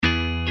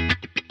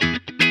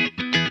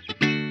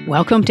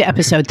Welcome to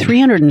episode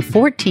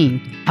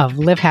 314 of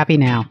Live Happy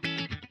Now.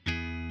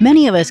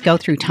 Many of us go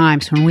through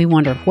times when we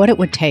wonder what it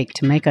would take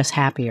to make us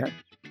happier.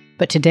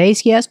 But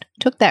today's guest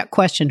took that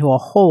question to a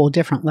whole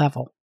different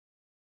level.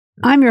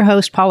 I'm your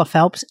host, Paula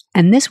Phelps,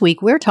 and this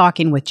week we're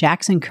talking with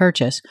Jackson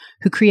Kirchis,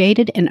 who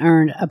created and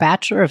earned a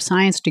Bachelor of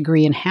Science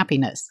degree in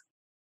happiness.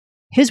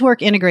 His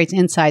work integrates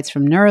insights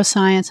from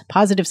neuroscience,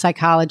 positive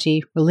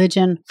psychology,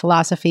 religion,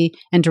 philosophy,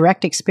 and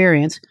direct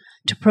experience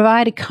to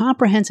provide a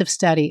comprehensive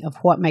study of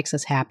what makes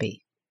us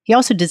happy. He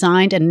also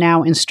designed and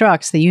now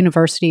instructs the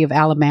University of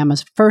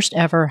Alabama's first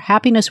ever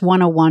Happiness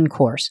 101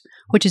 course,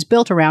 which is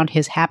built around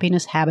his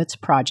Happiness Habits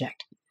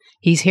project.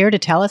 He's here to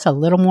tell us a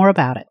little more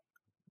about it.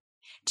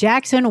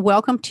 Jackson,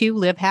 welcome to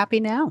Live Happy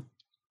Now.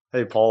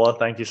 Hey, Paula.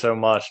 Thank you so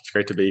much. It's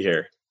great to be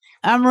here.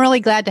 I'm really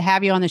glad to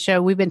have you on the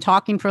show. We've been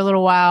talking for a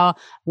little while,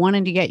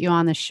 wanting to get you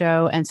on the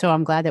show, and so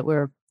I'm glad that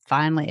we're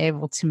finally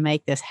able to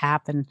make this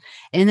happen.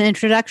 In the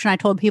introduction, I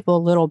told people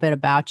a little bit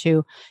about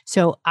you.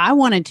 So I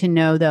wanted to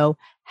know, though,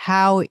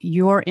 how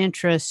your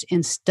interest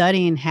in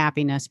studying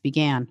happiness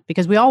began,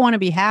 because we all want to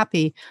be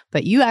happy,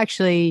 but you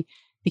actually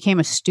became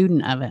a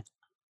student of it.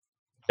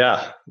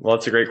 Yeah, well,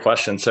 that's a great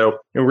question. So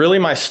really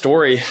my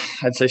story,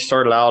 I'd say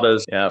started out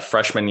as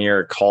freshman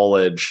year of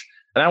college.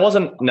 And I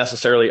wasn't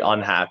necessarily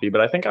unhappy,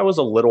 but I think I was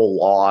a little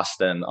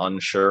lost and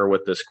unsure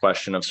with this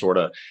question of sort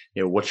of,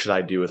 what should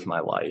I do with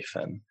my life?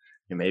 And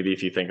maybe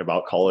if you think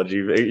about college,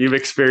 you've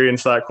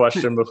experienced that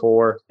question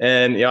before.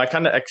 And, I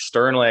kind of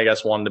externally, I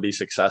guess, wanted to be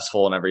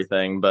successful and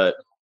everything. But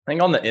I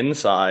think on the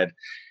inside,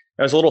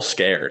 I was a little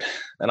scared.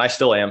 And I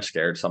still am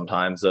scared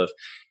sometimes of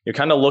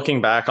kind of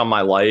looking back on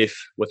my life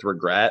with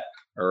regret,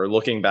 or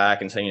looking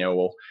back and saying,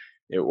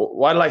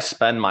 why did I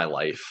spend my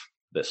life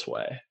this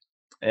way?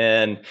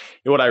 And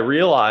what I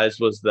realized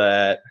was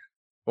that,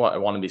 I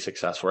want to be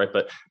successful, right?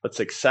 But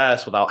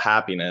success without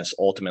happiness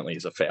ultimately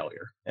is a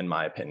failure, in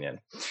my opinion.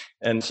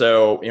 And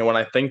so, when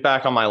I think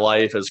back on my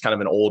life as kind of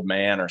an old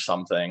man or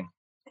something,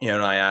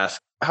 and I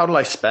ask, how did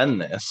I spend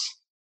this?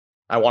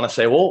 I want to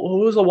say, well,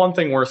 what was the one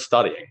thing worth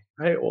studying,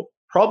 right? Well,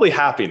 probably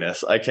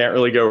happiness. I can't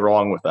really go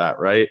wrong with that,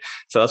 right?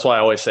 So that's why I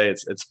always say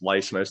it's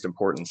life's most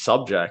important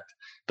subject.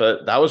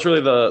 But that was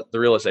really the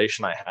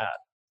realization I had.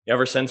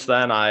 Ever since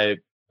then,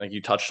 like you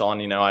touched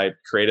on, I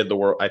created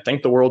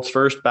the world's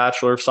first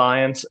Bachelor of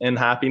Science in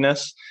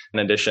happiness. In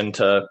addition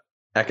to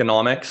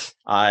economics,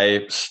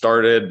 I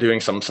started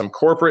doing some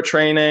corporate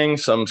training,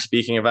 some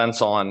speaking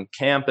events on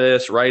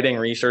campus, writing,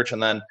 research,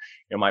 and then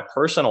my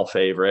personal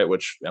favorite,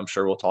 which I'm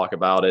sure we'll talk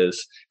about,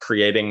 is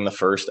creating the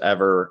first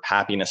ever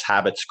Happiness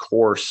Habits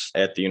course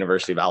at the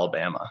University of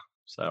Alabama.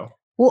 So.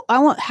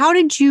 Well, how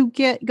did you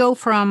go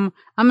from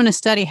I'm going to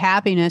study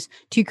happiness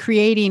to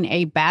creating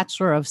a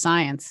Bachelor of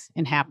Science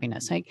in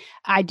happiness? Like,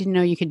 I didn't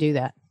know you could do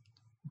that.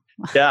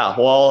 Yeah,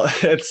 well,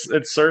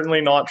 it's certainly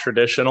not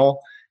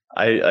traditional.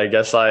 I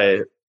guess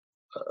I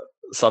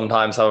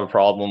sometimes have a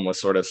problem with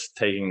sort of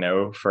taking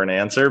no for an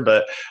answer,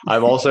 but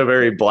I'm also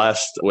very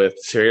blessed with,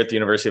 so here at the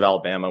University of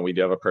Alabama, we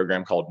do have a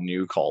program called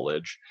New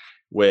College,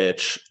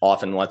 which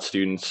often lets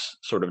students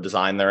sort of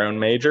design their own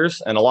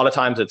majors. And a lot of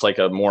times it's like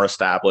a more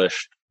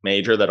established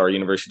major that our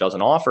university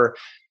doesn't offer,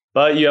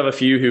 but you have a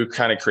few who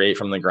kind of create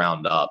from the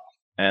ground up.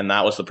 And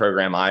that was the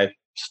program I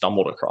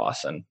stumbled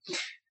across. And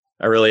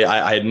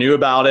I knew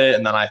about it.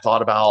 And then I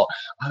thought about,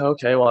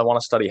 okay, well, I want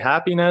to study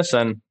happiness.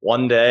 And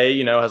one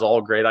day, as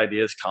all great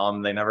ideas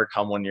come, they never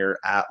come when you're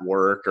at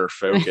work or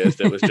focused.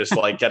 It was just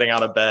like getting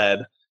out of bed.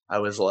 I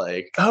was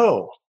like,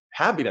 oh,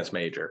 happiness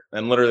major.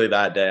 And literally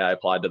that day I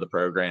applied to the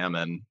program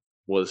and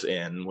was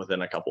in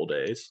within a couple of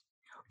days.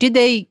 Did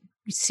they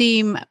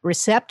seem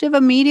receptive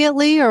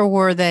immediately, or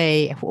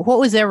what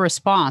was their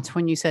response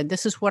when you said,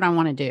 this is what I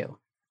want to do?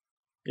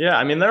 Yeah,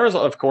 I mean, there was,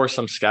 of course,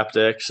 some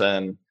skeptics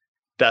and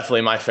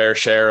definitely my fair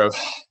share of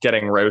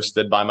getting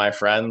roasted by my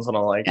friends. And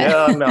I'm like,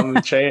 yeah, I'm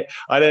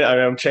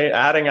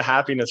adding a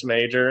happiness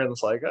major. And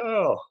it's like,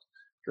 oh,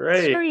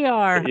 great. Sure you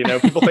are.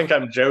 People think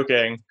I'm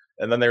joking,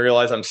 and then they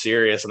realize I'm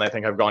serious and they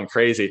think I've gone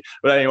crazy.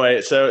 But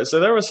anyway, so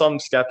there was some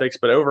skeptics,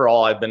 but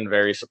overall I've been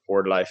very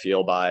supported, I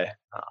feel, by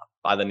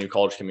the New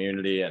College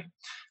community and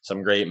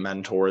some great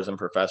mentors and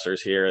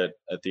professors here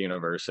at the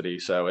university.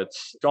 So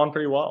it's gone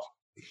pretty well.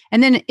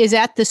 And then is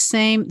that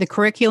the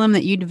curriculum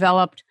that you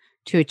developed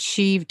to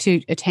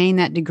attain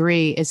that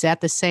degree, is that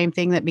the same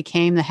thing that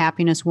became the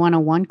Happiness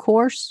 101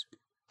 course?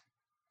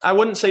 I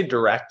wouldn't say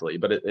directly,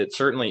 but it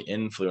certainly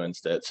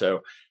influenced it.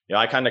 So,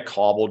 I kind of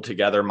cobbled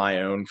together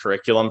my own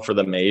curriculum for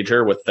the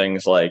major with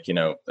things like,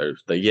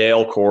 there's the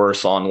Yale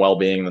course on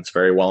well-being that's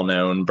very well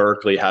known.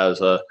 Berkeley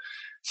has a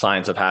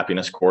Science of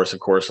Happiness course, of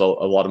course, a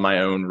lot of my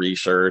own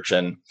research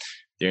and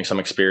doing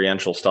some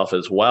experiential stuff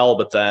as well.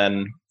 But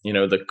then,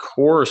 the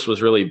course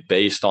was really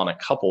based on a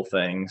couple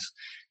things.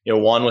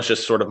 One was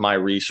just sort of my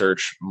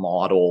research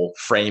model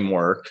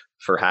framework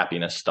for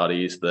happiness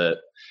studies that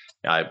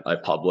I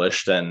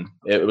published. And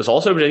it was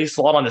also based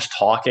a lot on just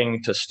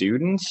talking to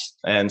students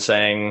and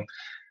saying,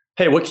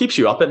 hey, what keeps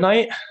you up at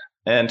night?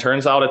 And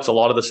turns out it's a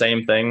lot of the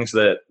same things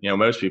that,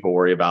 most people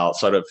worry about,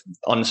 sort of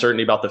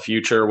uncertainty about the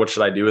future. What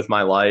should I do with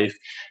my life?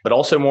 But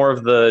also more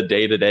of the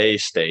day-to-day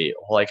state.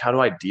 Like, how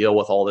do I deal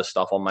with all this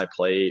stuff on my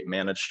plate,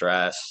 manage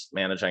stress,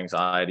 manage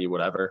anxiety,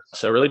 whatever.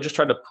 So really just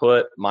try to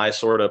put my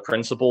sort of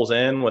principles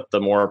in with the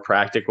more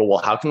practical, well,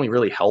 how can we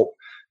really help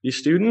these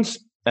students?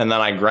 And then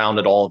I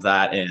grounded all of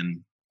that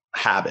in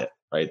habit,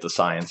 right? The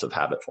science of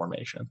habit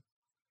formation.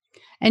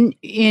 And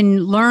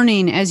in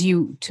learning, as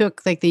you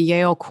took like the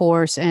Yale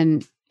course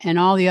and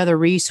all the other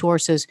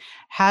resources,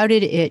 how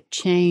did it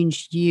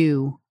change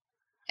you?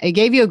 It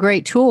gave you a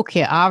great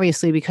toolkit,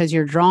 obviously, because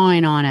you're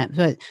drawing on it.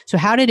 But so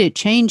how did it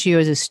change you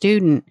as a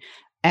student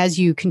as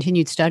you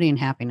continued studying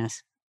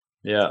happiness?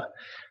 Yeah.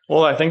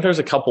 Well, I think there's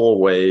a couple of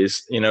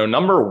ways.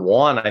 Number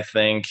one, I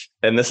think,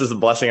 and this is a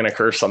blessing and a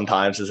curse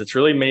sometimes, is it's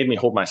really made me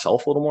hold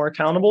myself a little more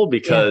accountable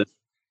because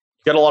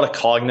you get a lot of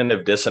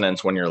cognitive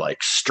dissonance when you're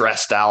like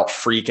stressed out,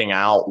 freaking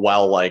out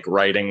while like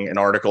writing an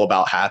article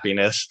about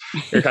happiness.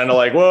 You're kind of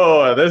like,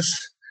 whoa,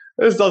 this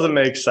doesn't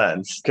make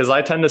sense. Because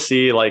I tend to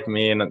see, like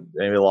me and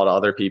maybe a lot of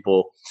other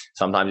people,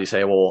 sometimes you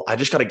say, well, I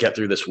just got to get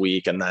through this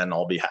week and then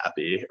I'll be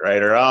happy,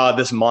 right? Or,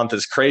 this month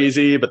is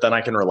crazy, but then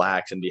I can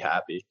relax and be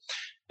happy.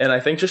 And I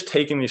think just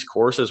taking these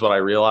courses, what I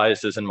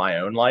realized is in my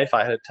own life,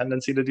 I had a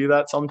tendency to do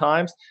that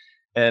sometimes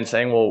and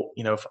saying, well,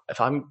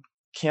 if I'm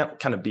can't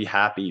kind of be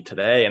happy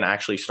today and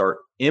actually start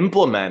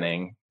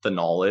implementing the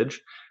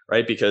knowledge,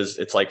 right? Because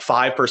it's like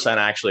 5%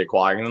 actually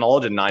acquiring the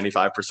knowledge and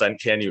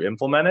 95% can you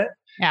implement it?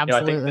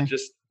 Absolutely. I think that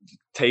just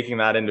taking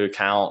that into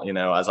account,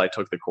 as I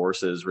took the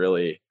courses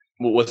really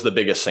was the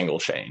biggest single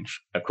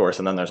change, of course.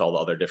 And then there's all the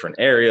other different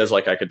areas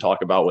like I could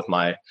talk about with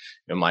my,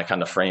 my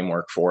kind of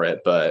framework for it.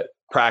 But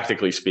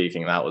practically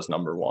speaking, that was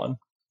number one.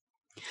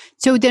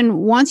 So then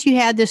once you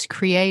had this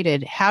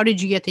created, how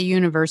did you get the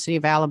University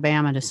of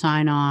Alabama to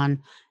sign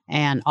on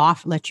and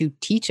let you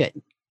teach it?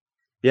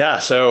 Yeah.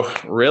 So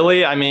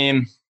really,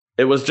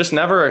 it was just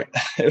never,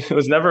 it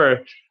was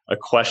never a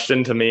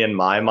question to me in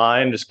my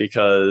mind, just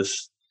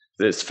because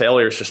this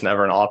failure is just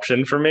never an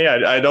option for me.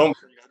 I don't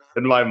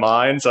in my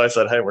mind. So I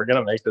said, hey, we're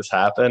going to make this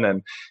happen.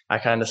 And I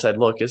kind of said,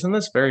 look, isn't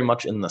this very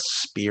much in the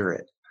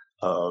spirit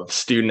of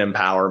student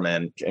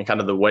empowerment and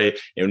kind of the way,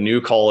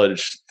 New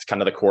College,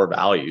 kind of the core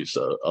values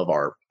of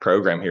our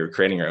program here,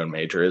 creating your own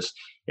major, is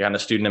kind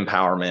of student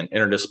empowerment,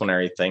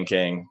 interdisciplinary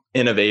thinking,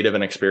 innovative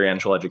and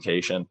experiential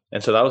education.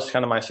 And so that was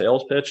kind of my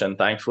sales pitch. And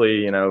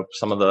thankfully,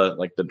 some of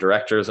the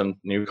directors in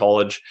New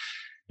College,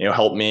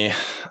 helped me,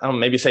 I don't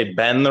maybe say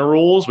bend the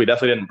rules. We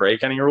definitely didn't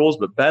break any rules,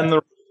 but bend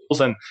the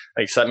rules and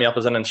set me up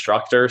as an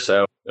instructor.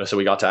 So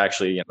we got to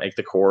actually make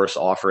the course,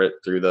 offer it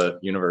through the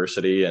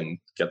university and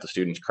get the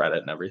students credit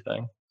and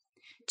everything.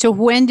 So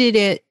when did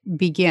it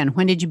begin?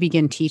 When did you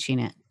begin teaching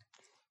it?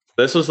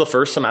 This was the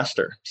first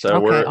semester.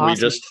 So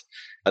awesome.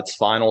 That's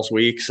finals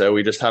week. So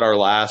we just had our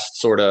last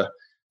sort of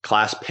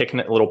class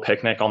little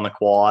picnic on the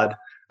quad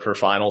for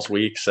finals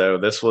week. So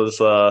this was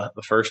the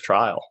first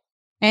trial.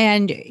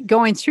 And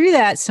going through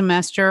that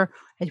semester,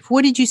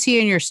 what did you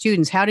see in your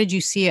students? How did you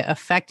see it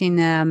affecting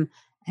them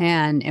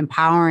and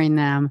empowering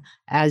them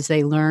as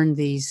they learn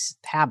these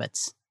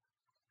habits?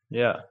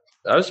 Yeah,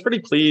 I was pretty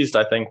pleased,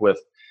 I think, with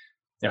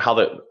how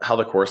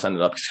the course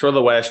ended up. Sort of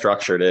the way I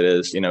structured it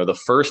is,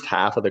 the first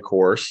half of the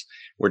course,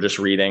 we're just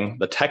reading.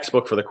 The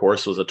textbook for the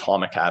course was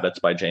Atomic Habits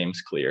by James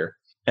Clear.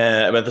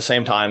 And at the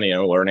same time,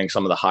 learning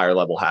some of the higher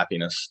level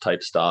happiness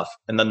type stuff.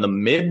 And then the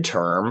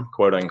midterm,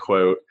 quote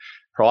unquote,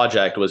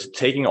 project was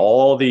taking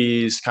all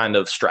these kind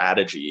of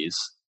strategies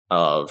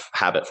of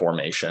habit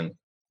formation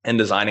and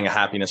designing a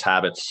happiness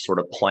habits sort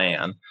of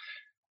plan.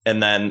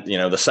 And then,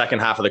 the second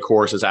half of the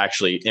course is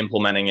actually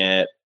implementing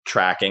it,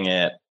 tracking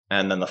it.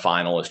 And then the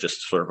final is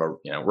just sort of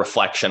a,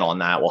 reflection on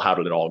that. Well, how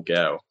did it all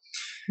go?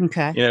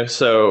 Okay.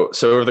 So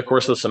over the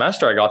course of the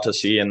semester, I got to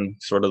see in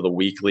sort of the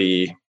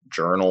weekly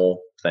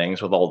journal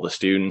things with all the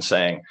students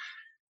saying,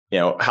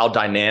 how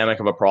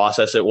dynamic of a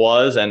process it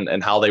was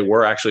and how they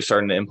were actually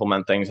starting to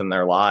implement things in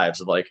their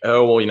lives of like,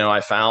 oh, well, I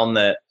found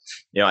that,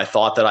 I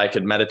thought that I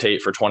could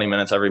meditate for 20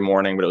 minutes every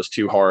morning, but it was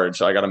too hard.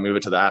 So I got to move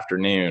it to the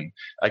afternoon.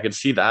 I could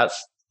see that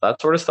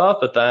sort of stuff.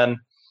 But then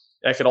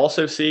I could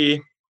also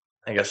see,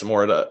 I guess,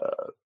 more at a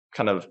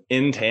kind of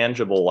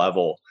intangible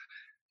level,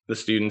 the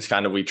students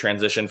we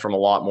transitioned from a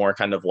lot more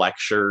kind of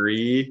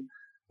lecture-y,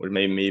 which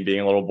made me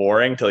being a little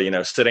boring,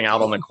 to, sitting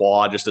out on the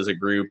quad just as a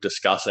group,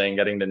 discussing,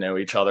 getting to know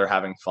each other,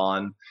 having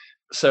fun.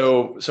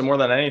 So more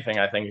than anything,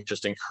 I think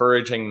just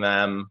encouraging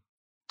them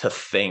to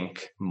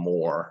think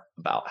more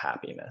about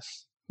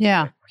happiness.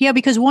 Yeah. Yeah.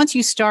 Because once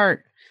you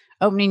start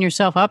opening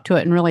yourself up to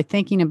it and really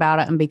thinking about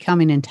it and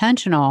becoming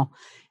intentional,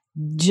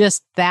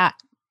 just that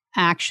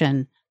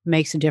action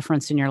makes a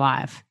difference in your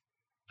life.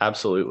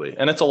 Absolutely.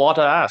 And it's a lot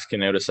to ask,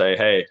 to say,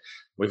 hey,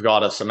 we've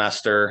got a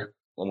semester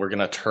and we're going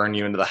to turn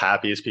you into the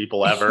happiest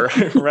people ever.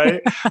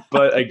 Right.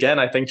 But again,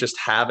 I think just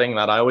having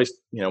that, I always,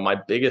 my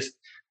biggest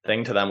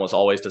thing to them was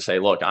always to say,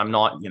 look, I'm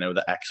not,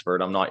 the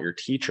expert. I'm not your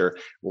teacher.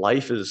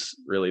 Life is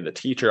really the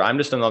teacher. I'm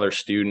just another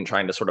student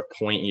trying to sort of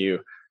point you,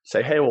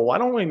 say, hey, well, why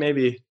don't we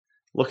maybe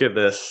look at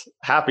this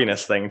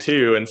happiness thing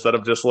too, instead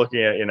of just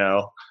looking at,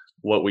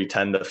 what we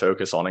tend to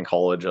focus on in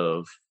college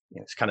of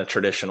it's kind of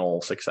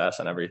traditional success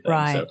and everything. So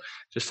Right.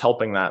 just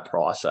helping that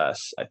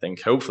process, I think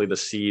hopefully the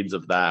seeds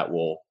of that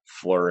will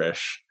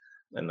flourish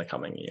in the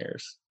coming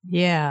years.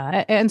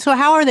 Yeah. And so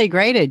how are they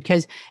graded?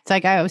 Because it's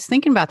like, I was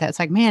thinking about that. It's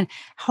like, man,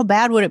 how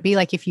bad would it be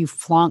like if you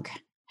flunk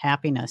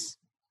happiness?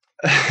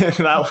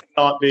 That would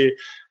not be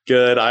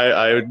good.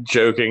 I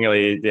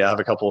jokingly, have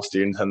a couple of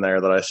students in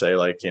there that I say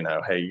like,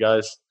 hey, you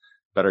guys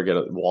better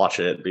watch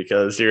it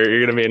because you're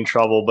going to be in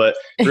trouble. But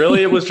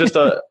really, it was just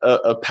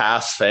a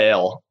pass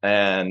fail,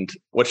 and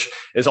which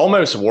is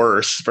almost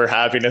worse for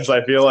happiness.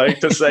 I feel like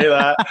to say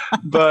that,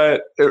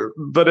 but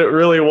it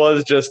really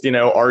was just,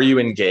 are you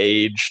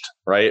engaged,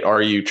 right?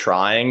 Are you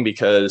trying?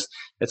 Because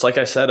it's like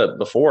I said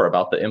before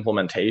about the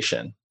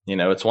implementation.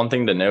 It's one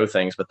thing to know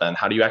things, but then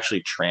how do you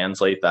actually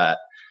translate that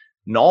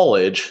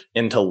knowledge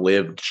into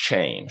lived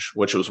change,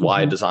 which was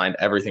why I designed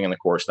everything in the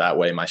course that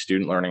way, my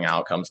student learning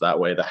outcomes that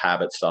way, the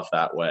habit stuff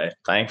that way.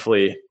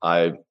 Thankfully,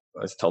 I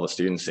tell the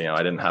students, I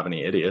didn't have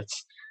any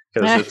idiots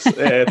because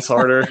it's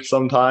harder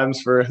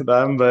sometimes for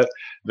them, but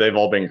they've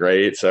all been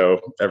great. So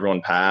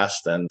everyone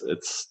passed, and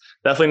it's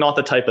definitely not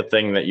the type of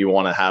thing that you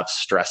want to have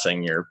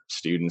stressing your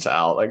students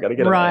out. I got to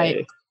get right.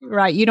 an A.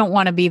 Right. You don't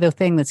want to be the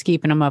thing that's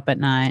keeping them up at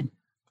night.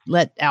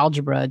 Let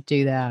algebra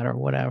do that or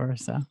whatever.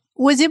 So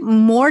was it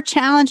more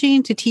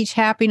challenging to teach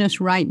happiness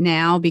right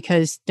now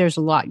because there's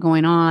a lot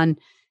going on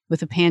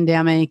with the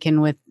pandemic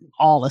and with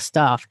all the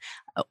stuff?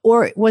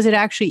 Or was it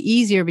actually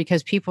easier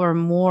because people are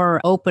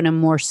more open and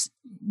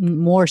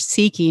more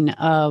seeking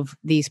of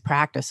these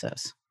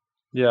practices?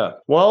 Yeah.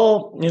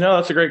 Well,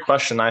 that's a great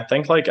question. I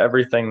think like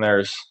everything,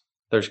 there's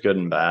good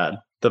and bad.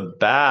 The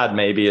bad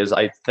maybe is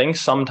I think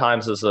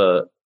sometimes as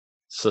a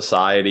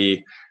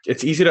society,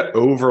 it's easy to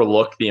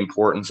overlook the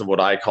importance of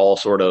what I call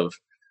sort of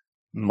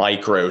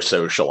micro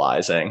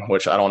socializing,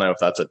 which I don't know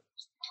if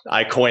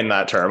I coined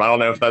that term. I don't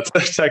know if that's a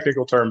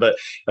technical term, but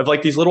of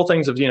like these little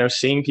things of,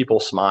 seeing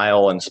people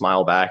smile and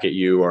smile back at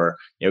you, or,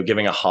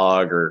 giving a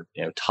hug, or,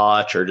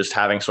 touch, or just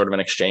having sort of an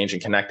exchange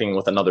and connecting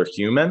with another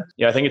human.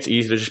 I think it's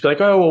easy to just be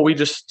like, oh, well, we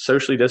just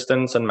socially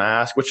distance and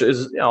mask, which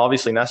is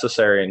obviously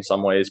necessary in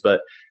some ways,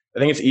 but I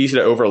think it's easy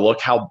to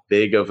overlook how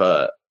big of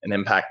an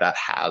impact that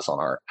has on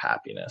our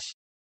happiness.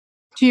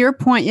 To your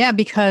point, yeah,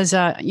 because,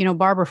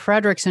 Barbara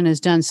Fredrickson has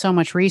done so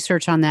much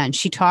research on that. And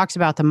she talks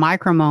about the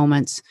micro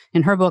moments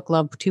in her book,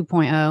 Love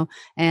 2.0,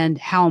 and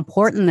how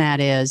important that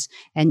is.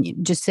 And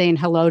just saying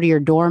hello to your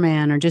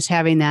doorman, or just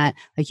having that,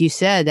 like you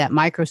said, that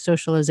micro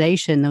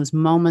socialization, those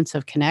moments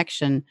of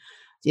connection,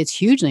 it's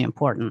hugely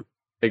important.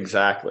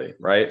 Exactly.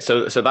 Right.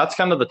 So that's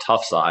kind of the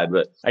tough side,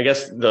 but I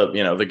guess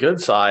the good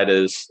side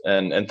is,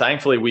 and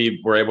thankfully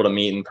we were able to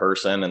meet in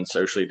person and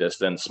socially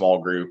distance small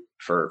group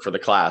for the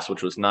class,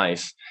 which was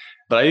nice.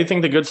 But I do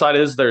think the good side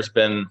is there's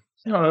been,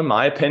 in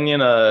my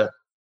opinion,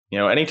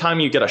 anytime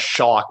you get a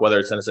shock, whether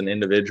it's as an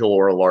individual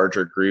or a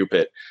larger group,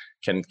 it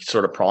can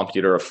sort of prompt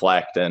you to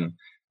reflect. And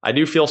I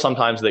do feel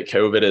sometimes that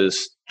COVID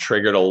has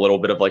triggered a little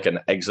bit of like an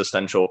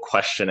existential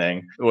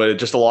questioning with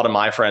just a lot of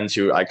my friends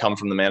who I come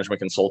from the Management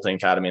Consulting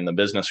Academy and the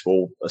business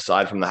school,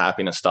 aside from the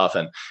happiness stuff,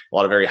 and a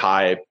lot of very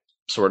high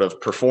sort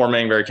of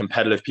performing, very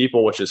competitive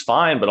people, which is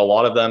fine. But a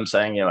lot of them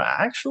saying,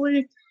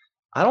 actually,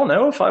 I don't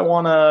know if I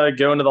want to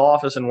go into the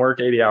office and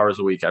work 80 hours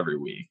a week every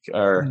week.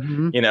 Or,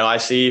 I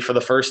see for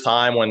the first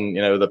time when,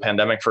 the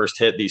pandemic first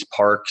hit, these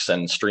parks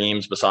and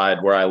streams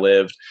beside where I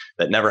lived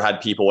that never had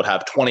people would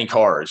have 20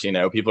 cars.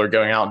 People are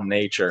going out in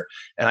nature.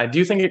 And I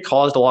do think it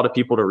caused a lot of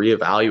people to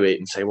reevaluate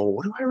and say, well,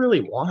 what do I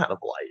really want out of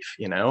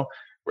life?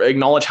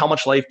 Acknowledge how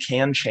much life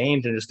can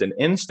change in just an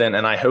instant.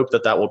 And I hope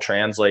that will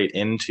translate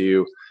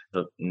into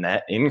the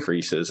net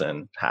increases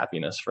in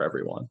happiness for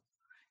everyone.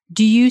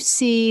 Do you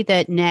see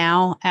that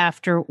now,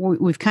 after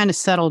we've kind of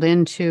settled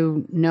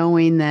into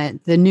knowing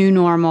that the new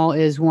normal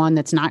is one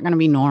that's not going to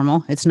be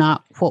normal? It's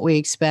not what we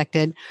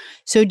expected.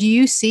 So do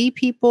you see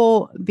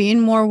people being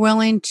more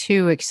willing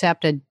to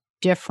accept a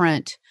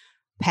different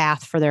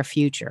path for their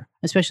future,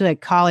 especially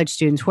like college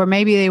students, where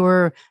maybe they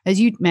were, as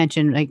you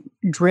mentioned, like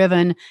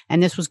driven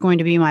and this was going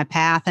to be my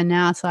path. And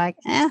now it's like,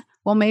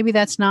 well, maybe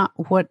that's not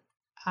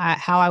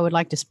how I would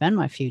like to spend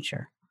my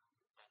future.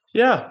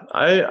 Yeah,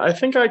 I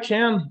think I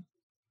can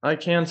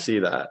see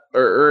that.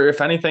 Or if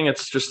anything,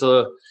 it's just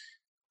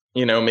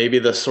maybe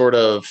the sort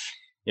of,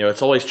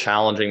 it's always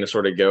challenging to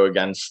sort of go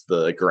against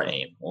the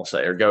grain, we'll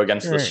say, or go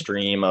against the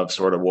stream of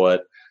sort of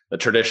what the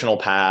traditional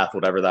path,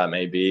 whatever that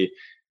may be.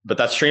 But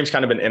that stream's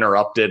kind of been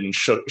interrupted and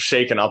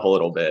shaken up a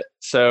little bit.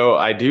 So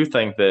I do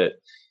think that,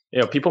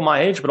 people my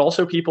age, but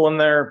also people in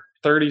their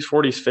 30s,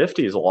 40s,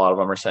 50s, a lot of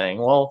them are saying,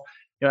 well,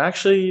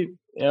 actually,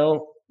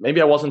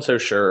 maybe I wasn't so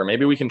sure.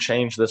 Maybe we can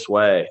change this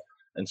way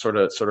and sort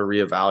of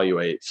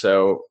reevaluate.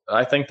 So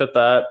I think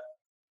that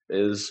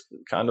is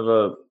kind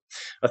of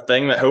a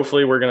thing that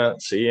hopefully we're going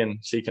to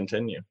see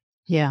continue.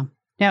 Yeah.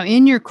 Now,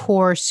 in your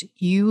course,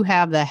 you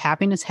have the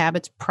Happiness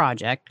Habits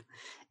Project.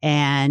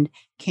 And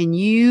can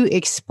you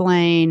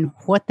explain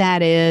what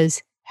that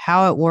is,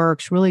 how it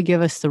works, really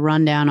give us the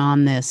rundown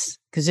on this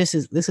Because this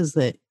is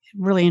the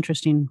really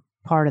interesting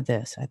part of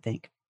this, I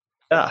think.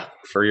 Yeah.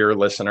 For your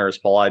listeners,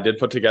 Paul, I did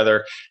put together,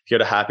 if you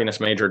go to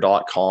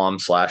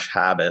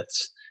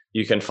happinessmajor.com/habits,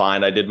 you can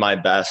find, I did my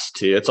best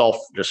to, it's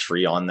all just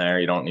free on there.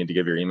 You don't need to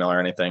give your email or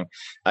anything.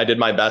 I did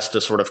my best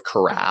to sort of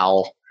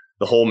corral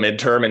the whole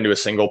midterm into a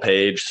single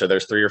page. So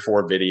there's 3 or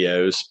 4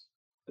 videos,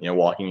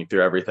 walking you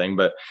through everything.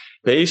 But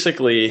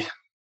basically,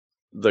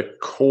 the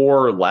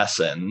core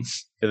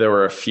lessons, there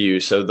were a few.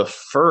 So the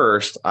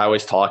first I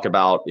always talk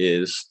about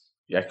is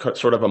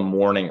sort of a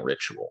morning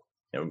ritual.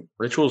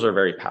 Rituals are a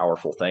very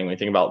powerful thing. When you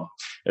think about,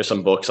 there's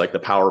some books like The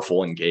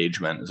Powerful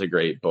Engagement is a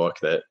great book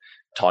that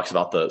talks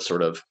about the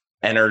sort of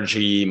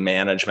energy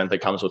management that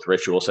comes with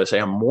rituals. So I say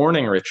a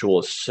morning ritual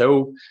is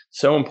so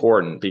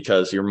important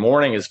because your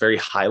morning is very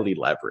highly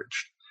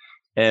leveraged.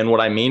 And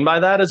what I mean by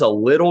that is a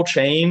little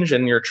change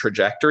in your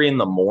trajectory in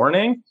the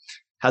morning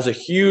has a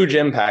huge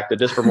impact, a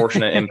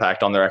disproportionate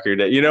impact on the rest of your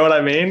day. You know what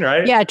I mean,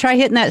 right? Yeah, try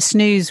hitting that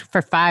snooze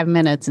for 5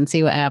 minutes and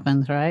see what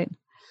happens, right?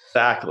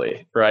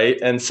 Exactly, right?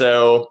 And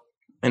so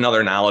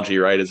another analogy,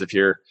 right, is if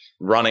you're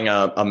running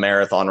a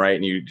marathon, right,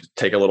 and you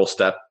take a little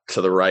step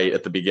to the right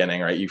at the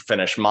beginning, right, you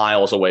finish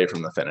miles away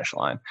from the finish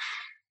line.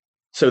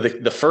 So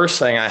the first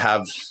thing I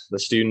have the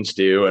students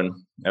do, and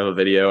I have a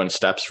video and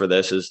steps for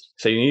this, is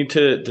so you need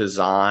to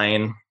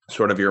design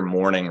sort of your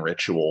morning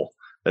ritual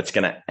that's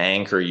going to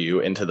anchor you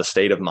into the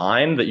state of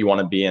mind that you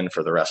want to be in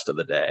for the rest of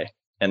the day.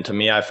 And to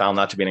me, I found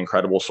that to be an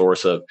incredible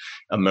source of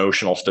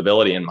emotional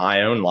stability in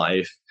my own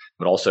life,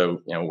 but also,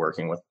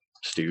 working with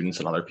students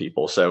and other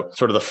people. So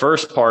sort of the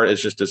first part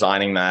is just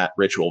designing that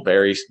ritual,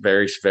 very,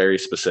 very, very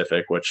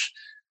specific, which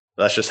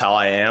that's just how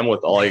I am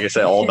with all, like I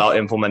said, all about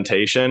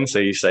implementation. So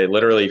you say,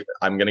 literally,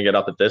 I'm going to get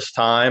up at this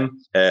time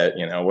at,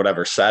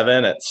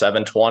 7, at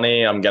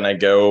 7:20, I'm going to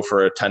go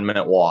for a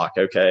 10-minute walk.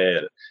 Okay.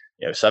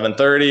 At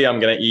 7:30, I'm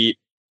going to eat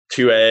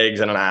 2 eggs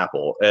and an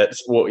apple.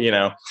 It's,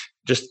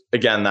 just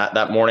again,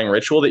 that morning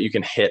ritual that you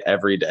can hit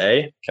every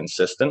day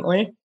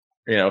consistently,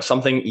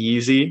 something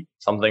easy,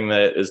 something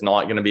that is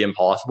not going to be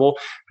impossible,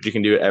 but you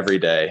can do it every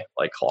day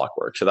like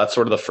clockwork. So that's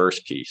sort of the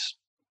first piece,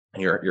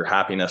 your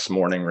happiness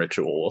morning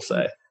ritual, we'll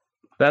say.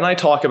 Then I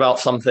talk about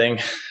something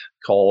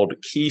called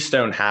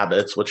Keystone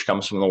Habits, which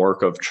comes from the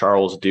work of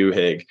Charles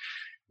Duhigg,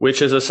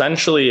 which is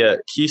essentially a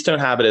keystone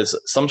habit is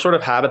some sort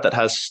of habit that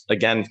has,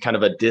 again, kind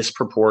of a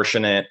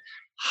disproportionate,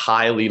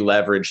 highly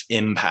leveraged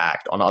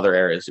impact on other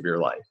areas of your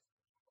life.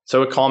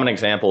 So a common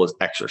example is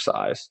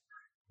exercise.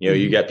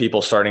 You get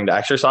people starting to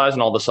exercise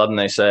and all of a sudden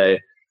they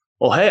say,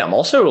 well, hey, I'm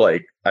also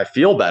I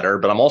feel better,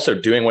 but I'm also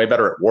doing way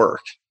better at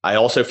work. I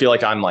also feel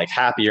like I'm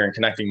happier and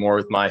connecting more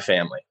with my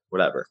family,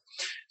 whatever.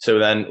 So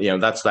then,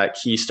 that's that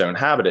keystone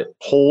habit. It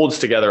holds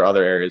together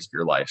other areas of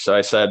your life. So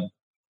I said,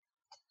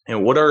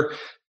 what are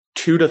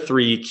 2 to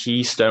 3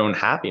 keystone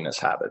happiness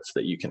habits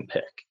that you can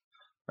pick,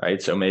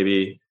 right? So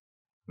maybe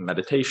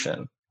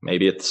meditation,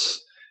 maybe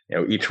it's,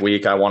 each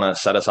week I want to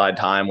set aside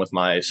time with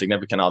my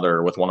significant other,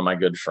 or with one of my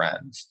good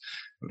friends.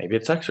 Maybe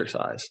it's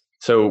exercise.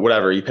 So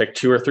whatever, you pick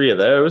 2 or 3 of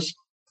those,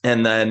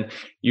 and then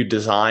you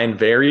design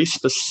very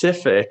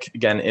specific,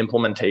 again,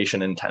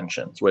 implementation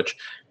intentions, which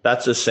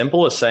that's as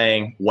simple as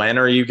saying, when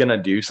are you going to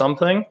do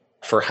something,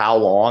 for how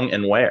long,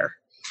 and where?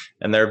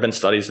 And there have been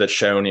studies that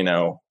shown,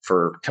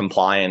 for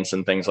compliance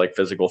and things like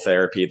physical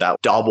therapy,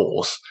 that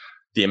doubles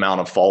the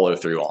amount of follow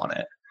through on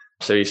it.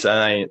 So you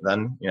say,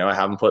 then, I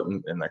have them put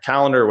in their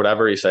calendar or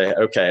whatever. You say,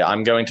 okay,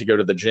 I'm going to go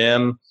to the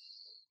gym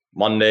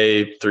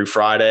Monday through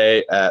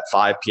Friday at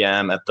 5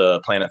 p.m. at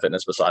the Planet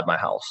Fitness beside my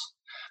house.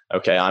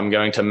 Okay, I'm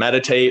going to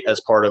meditate as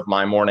part of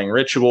my morning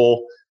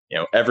ritual,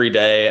 every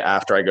day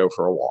after I go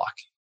for a walk,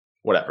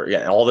 whatever.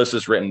 Yeah, all this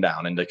is written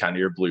down into kind of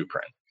your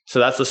blueprint. So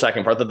that's the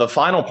second part. The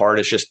final part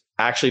is just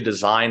actually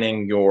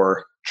designing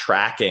your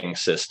tracking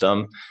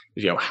system.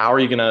 How are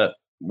you going to,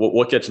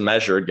 what gets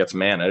measured gets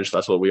managed.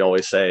 That's what we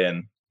always say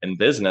in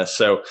business.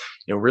 So,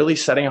 really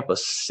setting up a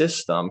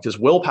system, because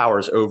willpower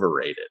is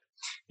overrated.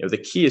 The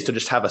key is to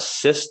just have a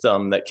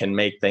system that can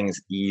make things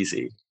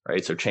easy,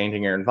 right? So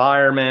changing your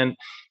environment,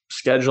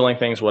 scheduling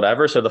things,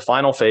 whatever. So the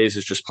final phase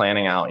is just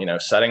planning out,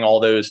 setting all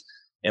those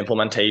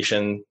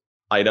implementation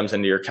items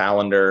into your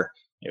calendar,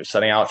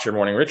 setting out your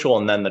morning ritual.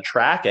 And then the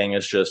tracking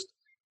is just,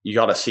 you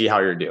got to see how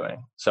you're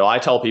doing. So I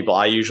tell people,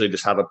 I usually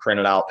just have a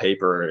printed out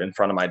paper in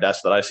front of my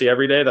desk that I see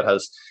every day that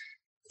has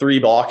 3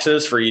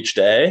 boxes for each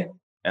day.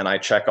 And I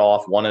check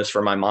off, one is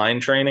for my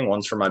mind training,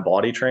 one's for my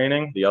body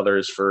training, the other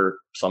is for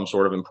some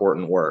sort of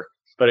important work.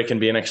 But it can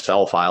be an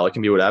Excel file, it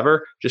can be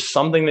whatever, just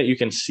something that you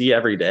can see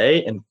every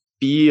day and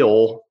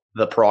feel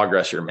the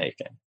progress you're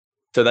making.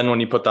 So then when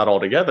you put that all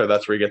together,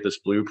 that's where you get this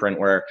blueprint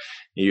where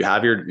you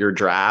have your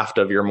draft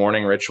of your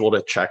morning ritual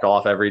to check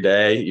off every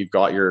day. You've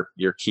got your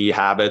key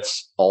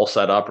habits all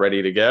set up,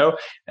 ready to go.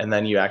 And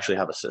then you actually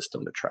have a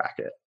system to track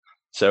it.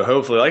 So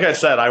hopefully, like I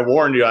said, I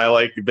warned you, I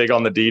like big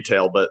on the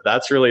detail, but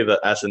that's really the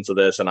essence of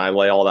this. And I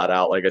lay all that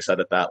out, like I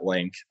said, at that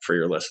link for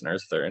your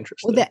listeners if they're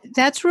interested. Well,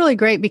 that's really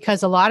great,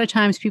 because a lot of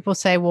times people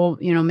say, well,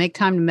 make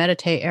time to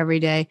meditate every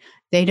day.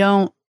 They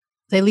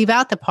leave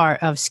out the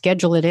part of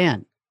schedule it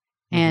in.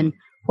 And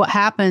what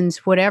happens,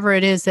 whatever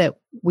it is that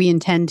we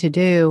intend to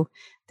do,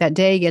 that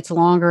day gets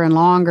longer and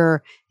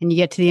longer, and you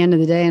get to the end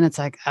of the day and it's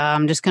like,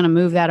 I'm just going to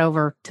move that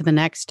over to the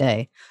next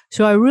day.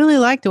 So I really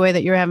like the way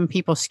that you're having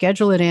people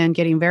schedule it in,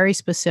 getting very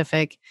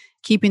specific,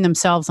 keeping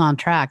themselves on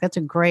track. That's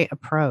a great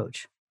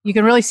approach. You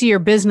can really see your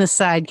business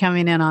side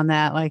coming in on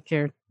that, like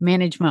your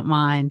management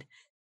mind.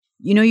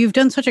 You've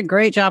done such a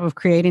great job of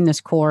creating this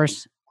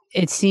course.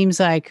 It seems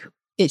like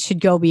it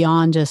should go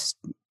beyond just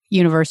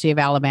University of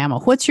Alabama.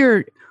 What's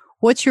your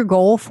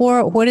goal for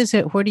it? What is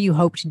it? What do you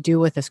hope to do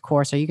with this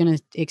course? Are you going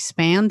to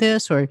expand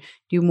this or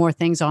do more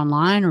things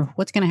online, or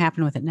what's going to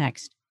happen with it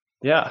next?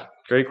 Yeah,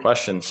 great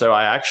question. So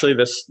I actually,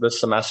 this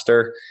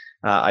semester,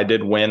 I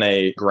did win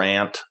a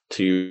grant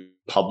to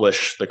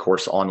publish the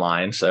course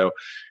online. So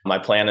my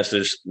plan is to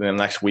just in the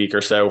next week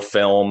or so,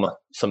 film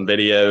some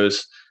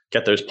videos,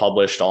 get those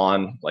published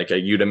on like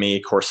a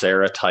Udemy,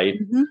 Coursera type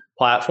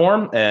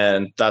platform.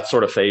 And that's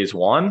sort of phase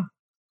one.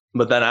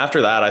 But then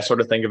after that, I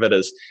sort of think of it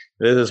as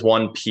this is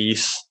one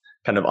piece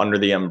kind of under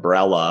the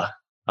umbrella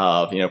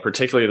of,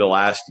 particularly the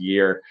last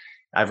year,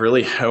 I've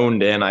really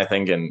honed in, I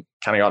think, and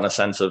kind of gotten a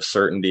sense of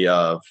certainty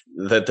of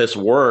that this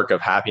work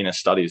of happiness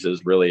studies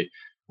is really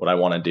what I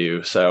want to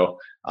do. So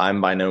I'm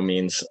by no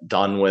means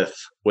done with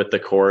the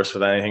course,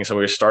 with anything. So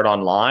we start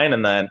online,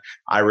 and then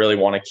I really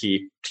want to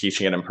keep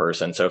teaching it in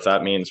person. So if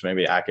that means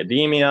maybe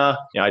academia,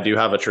 I do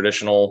have a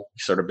traditional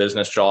sort of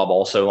business job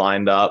also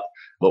lined up,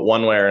 but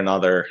one way or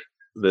another,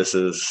 this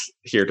is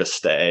here to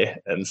stay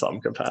in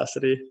some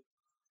capacity.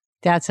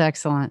 That's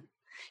excellent.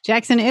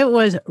 Jackson, it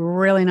was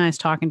really nice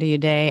talking to you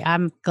today.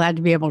 I'm glad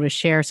to be able to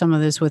share some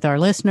of this with our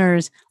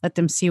listeners, let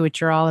them see what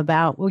you're all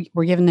about.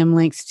 We're giving them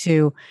links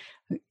to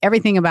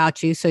everything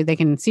about you so they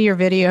can see your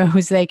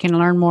videos, they can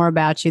learn more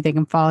about you, they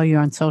can follow you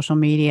on social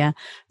media.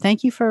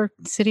 Thank you for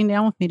sitting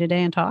down with me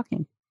today and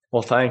talking.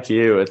 Well, thank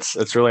you.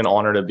 It's really an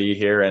honor to be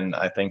here. And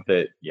I think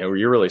that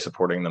you're really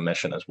supporting the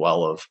mission as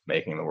well of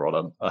making the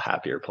world a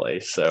happier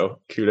place.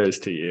 So kudos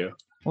to you.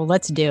 Well,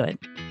 let's do it.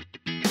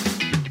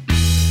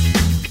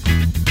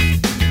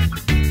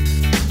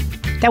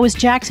 That was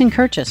Jackson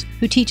Kirchis,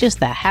 who teaches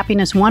the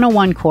Happiness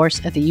 101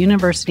 course at the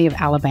University of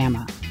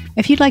Alabama.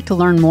 If you'd like to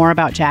learn more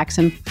about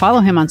Jackson, follow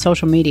him on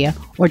social media,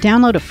 or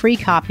download a free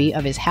copy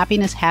of his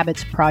Happiness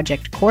Habits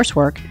Project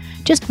coursework,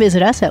 just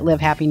visit us at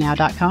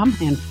livehappynow.com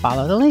and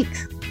follow the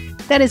links.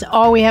 That is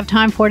all we have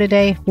time for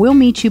today. We'll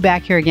meet you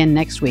back here again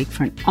next week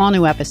for an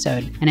all-new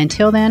episode. And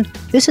until then,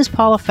 this is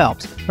Paula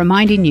Phelps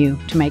reminding you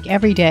to make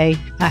every day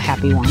a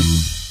happy one.